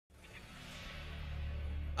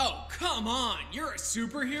come on, you're a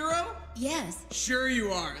superhero? Yes. Sure you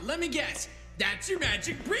are. Let me guess. That's your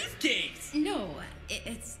magic briefcase. No,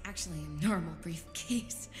 it's actually a normal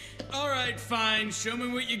briefcase. All right, fine. Show me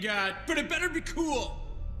what you got, but it better be cool.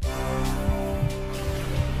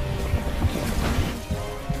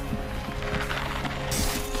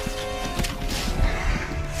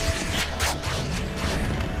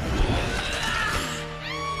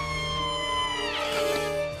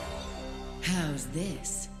 How's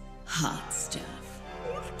this hot stuff?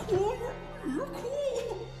 That's cool. You're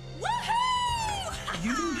cool. Woohoo!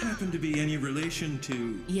 You don't happen to be any relation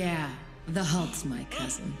to... Yeah, the Hulk's my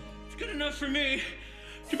cousin. It's good enough for me.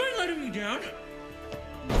 Do you mind letting me down?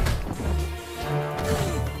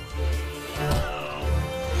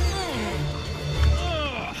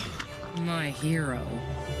 My hero.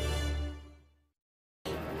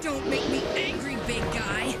 Don't make me angry, big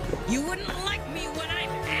guy. You wouldn't like me when I'm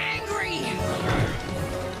angry.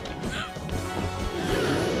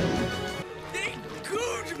 They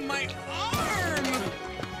gooed my arm!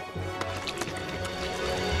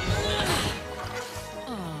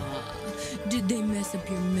 Aw, did they mess up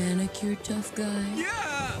your manicure, tough guy?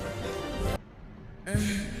 Yeah!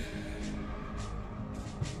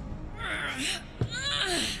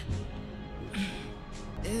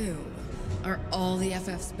 Ew. Are all the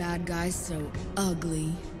FF's bad guys so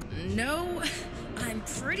ugly? No, I'm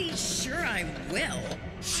pretty sure I will.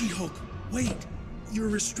 She-Hulk, wait! Your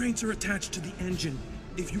restraints are attached to the engine.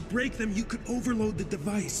 If you break them, you could overload the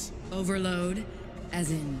device. Overload?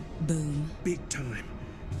 As in, boom. Big time.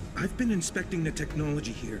 I've been inspecting the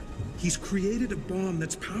technology here. He's created a bomb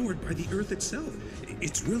that's powered by the Earth itself.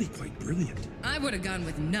 It's really quite brilliant. I would have gone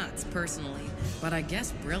with nuts, personally, but I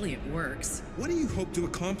guess brilliant works. What do you hope to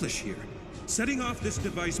accomplish here? Setting off this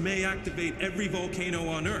device may activate every volcano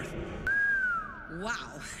on Earth.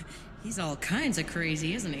 Wow, he's all kinds of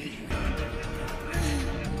crazy, isn't he?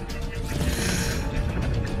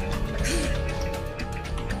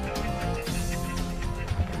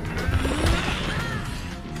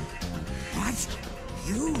 What?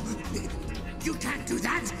 You can't do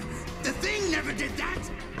that! The thing never did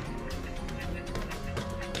that!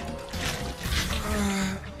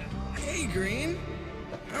 Hey, Green.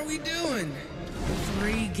 How we doing?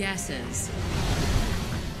 3 guesses.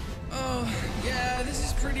 Oh, yeah, this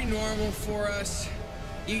is pretty normal for us.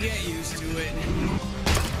 You get used to it.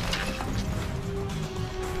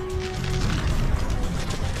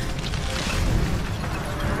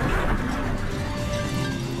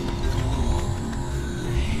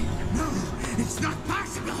 No, it's not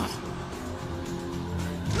possible!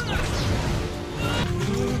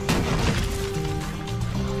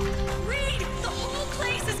 Reed, the whole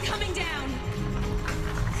place is coming down!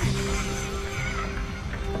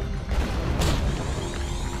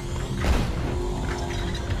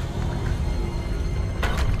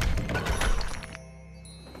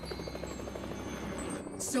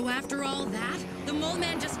 So after all that, the mole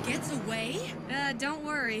man just gets away? Don't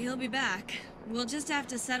worry, he'll be back. We'll just have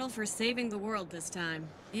to settle for saving the world this time.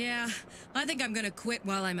 Yeah, I think I'm gonna quit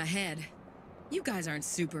while I'm ahead. You guys aren't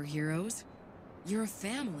superheroes. You're a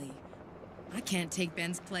family. I can't take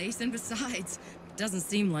Ben's place, and besides, it doesn't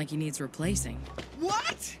seem like he needs replacing.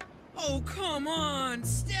 What? Oh, come on.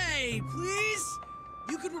 Stay, please.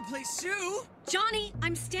 You could replace Sue. Johnny,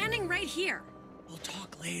 I'm standing right here. We'll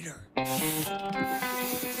talk later.